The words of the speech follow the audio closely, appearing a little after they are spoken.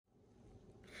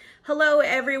Hello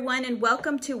everyone and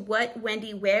welcome to What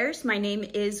Wendy Wears. My name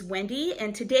is Wendy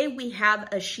and today we have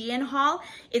a Shein haul.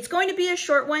 It's going to be a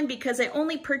short one because I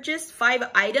only purchased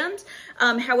 5 items.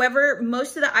 However,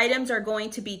 most of the items are going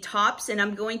to be tops and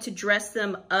I'm going to dress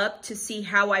them up to see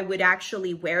how I would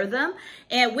actually wear them,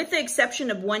 and with the exception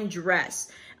of one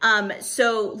dress.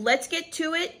 So let's get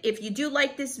to it. If you do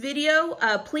like this video,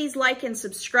 please like and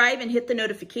subscribe and hit the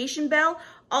notification bell.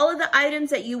 All of the items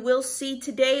that you will see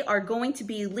today are going to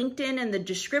be linked in the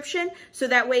description, so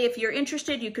that way if you're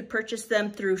interested, you could purchase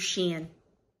them through Shein.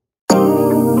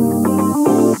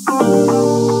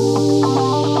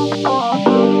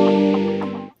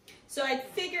 So I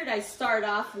figured I'd start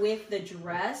off with the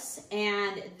dress,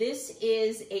 and this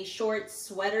is a short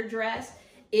sweater dress.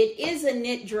 It is a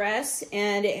knit dress,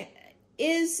 and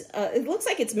it looks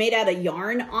like it's made out of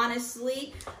yarn,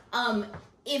 honestly.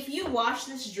 If you wash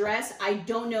this dress, I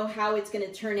don't know how it's going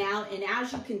to turn out. And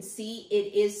as you can see,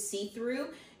 it is see-through.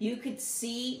 You could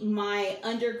see my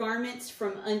undergarments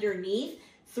from underneath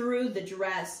through the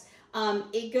dress.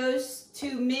 It goes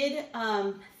to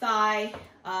mid-thigh.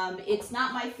 It's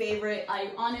not my favorite. I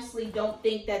honestly don't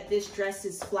think that this dress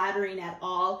is flattering at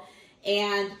all.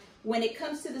 And when it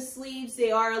comes to the sleeves,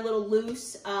 they are a little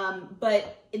loose,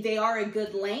 but they are a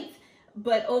good length.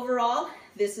 But overall,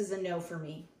 this is a no for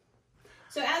me.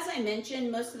 So as I mentioned,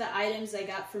 most of the items I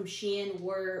got from Shein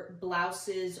were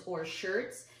blouses or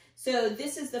shirts. So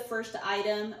this is the first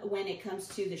item when it comes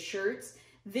to the shirts.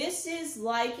 This is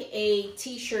like a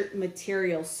t-shirt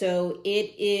material. So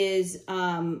it is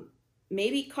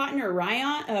maybe cotton or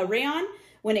rayon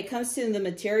when it comes to the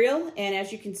material. And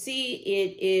as you can see,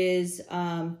 it is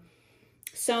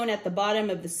sewn at the bottom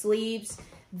of the sleeves.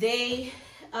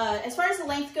 As far as the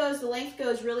length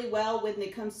goes really well when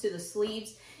it comes to the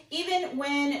sleeves. Even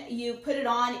when you put it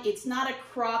on, it's not a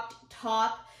cropped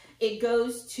top. It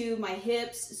goes to my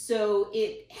hips, so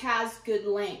it has good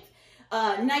length.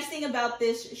 Nice thing about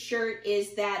this shirt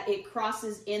is that it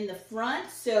crosses in the front,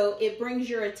 so it brings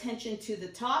your attention to the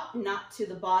top, not to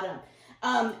the bottom.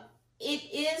 It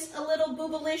is a little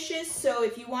boobalicious, so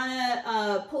if you want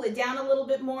to pull it down a little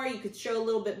bit more, you could show a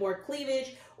little bit more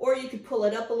cleavage, or you could pull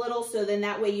it up a little, so then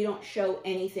that way you don't show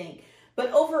anything.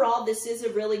 But overall, this is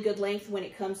a really good length when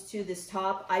it comes to this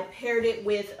top. I paired it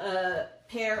with a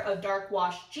pair of dark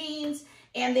wash jeans,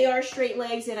 and they are straight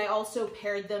legs, and I also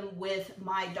paired them with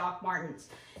my Doc Martens.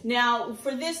 Now,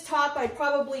 for this top, I'd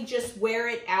probably just wear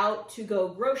it out to go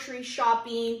grocery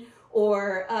shopping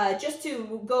or just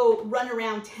to go run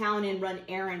around town and run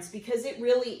errands, because it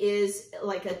really is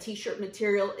like a t-shirt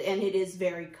material and it is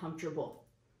very comfortable.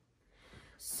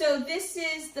 So this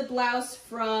is the blouse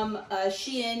from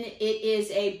Shein. It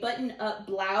is a button-up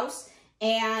blouse,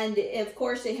 and of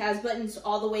course it has buttons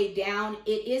all the way down.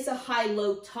 It is a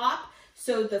high-low top,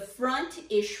 so the front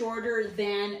is shorter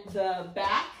than the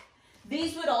back.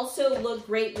 These would also look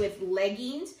great with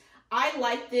leggings. I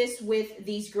like this with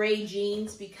these gray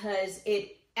jeans because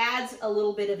it adds a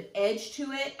little bit of edge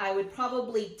to it. I would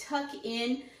probably tuck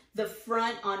in the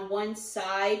front on one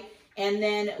side and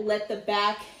then let the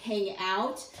back hang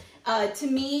out. To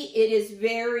me, it is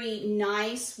very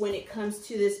nice when it comes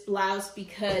to this blouse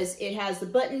because it has the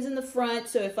buttons in the front,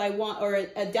 so if I want, or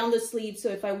down the sleeve, so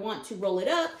if I want to roll it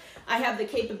up, I have the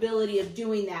capability of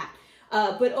doing that.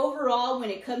 But overall, when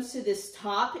it comes to this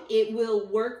top, it will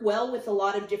work well with a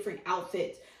lot of different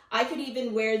outfits. I could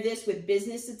even wear this with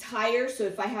business attire, so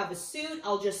if I have a suit,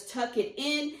 I'll just tuck it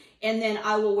in, and then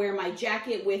I will wear my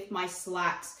jacket with my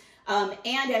slacks.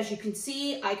 And as you can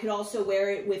see, I could also wear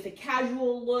it with a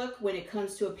casual look when it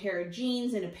comes to a pair of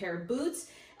jeans and a pair of boots.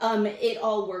 It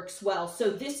all works well. So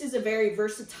this is a very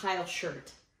versatile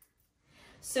shirt.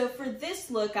 So for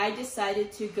this look, I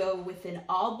decided to go with an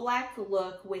all black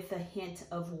look with a hint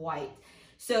of white.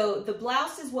 So the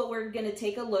blouse is what we're going to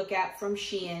take a look at from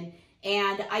Shein.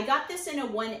 And I got this in a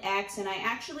 1X, and I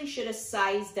actually should have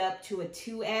sized up to a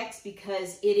 2X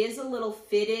because it is a little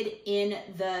fitted in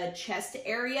the chest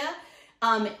area.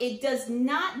 It does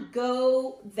not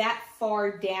go that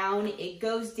far down. It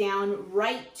goes down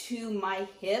right to my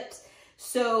hips.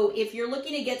 So if you're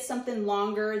looking to get something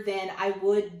longer, then I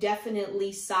would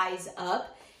definitely size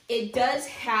up. It does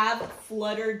have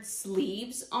fluttered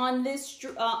sleeves on this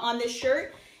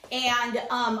shirt. And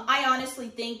I honestly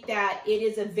think that it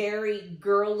is a very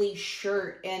girly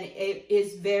shirt, and it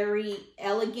is very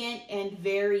elegant and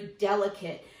very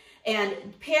delicate. And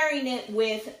pairing it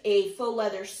with a faux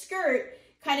leather skirt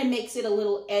kind of makes it a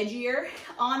little edgier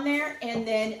on there, and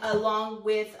then along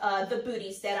with the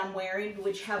booties that I'm wearing,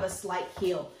 which have a slight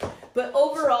heel. But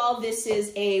overall, this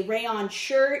is a rayon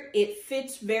shirt. It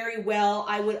fits very well.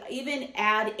 I would even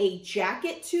add a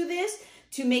jacket to this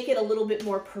to make it a little bit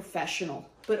more professional.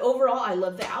 But overall, I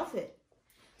love the outfit.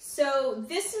 So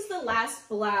this is the last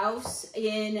blouse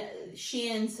in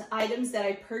Shein's items that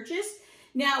I purchased.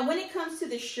 Now, when it comes to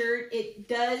the shirt, it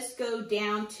does go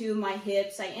down to my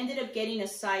hips. I ended up getting a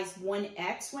size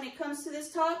 1X when it comes to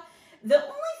this top. The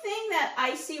only thing that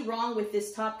I see wrong with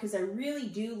this top, because I really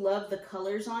do love the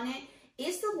colors on it,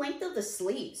 is the length of the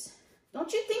sleeves.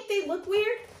 Don't you think they look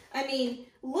weird? I mean,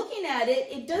 looking at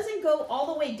it, it doesn't go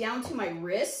all the way down to my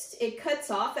wrist. It cuts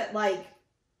off at like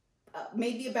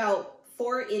maybe about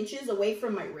 4 inches away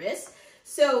from my wrist.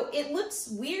 So it looks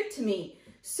weird to me.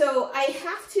 So I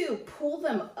have to pull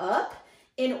them up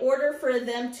in order for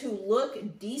them to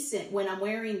look decent when I'm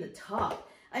wearing the top.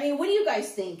 I mean, what do you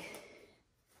guys think?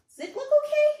 Does it look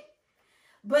okay?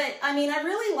 But I mean, I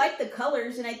really like the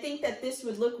colors, and I think that this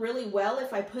would look really well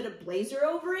if I put a blazer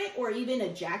over it or even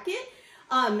a jacket.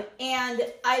 And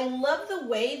I love the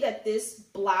way that this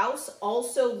blouse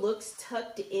also looks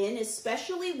tucked in,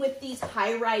 especially with these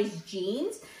high-rise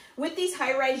jeans. With these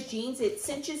high-rise jeans, it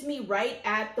cinches me right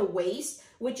at the waist,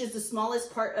 which is the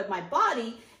smallest part of my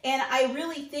body. And I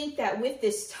really think that with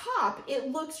this top,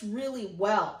 it looks really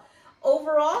well.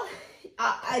 Overall,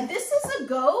 this is a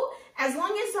go as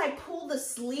long as I pull the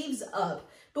sleeves up.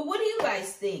 But what do you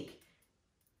guys think?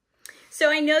 So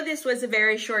I know this was a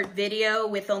very short video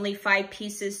with only 5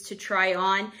 pieces to try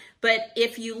on, but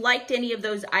if you liked any of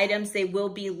those items, they will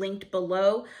be linked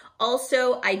below.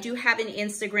 Also, I do have an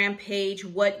Instagram page,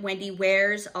 What Wendy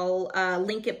Wears. I'll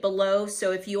link it below.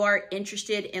 So if you are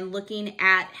interested in looking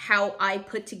at how I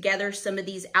put together some of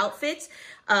these outfits,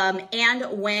 and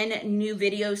when new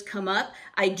videos come up,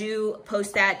 I do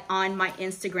post that on my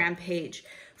Instagram page.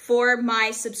 For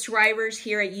my subscribers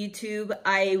here at YouTube,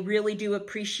 I really do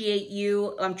appreciate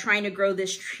you. I'm trying to grow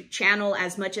this channel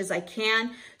as much as I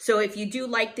can. So if you do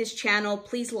like this channel,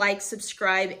 please like,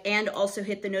 subscribe, and also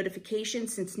hit the notification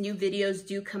since new videos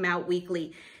do come out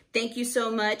weekly. Thank you so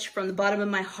much. From the bottom of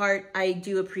my heart, I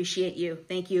do appreciate you.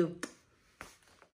 Thank you.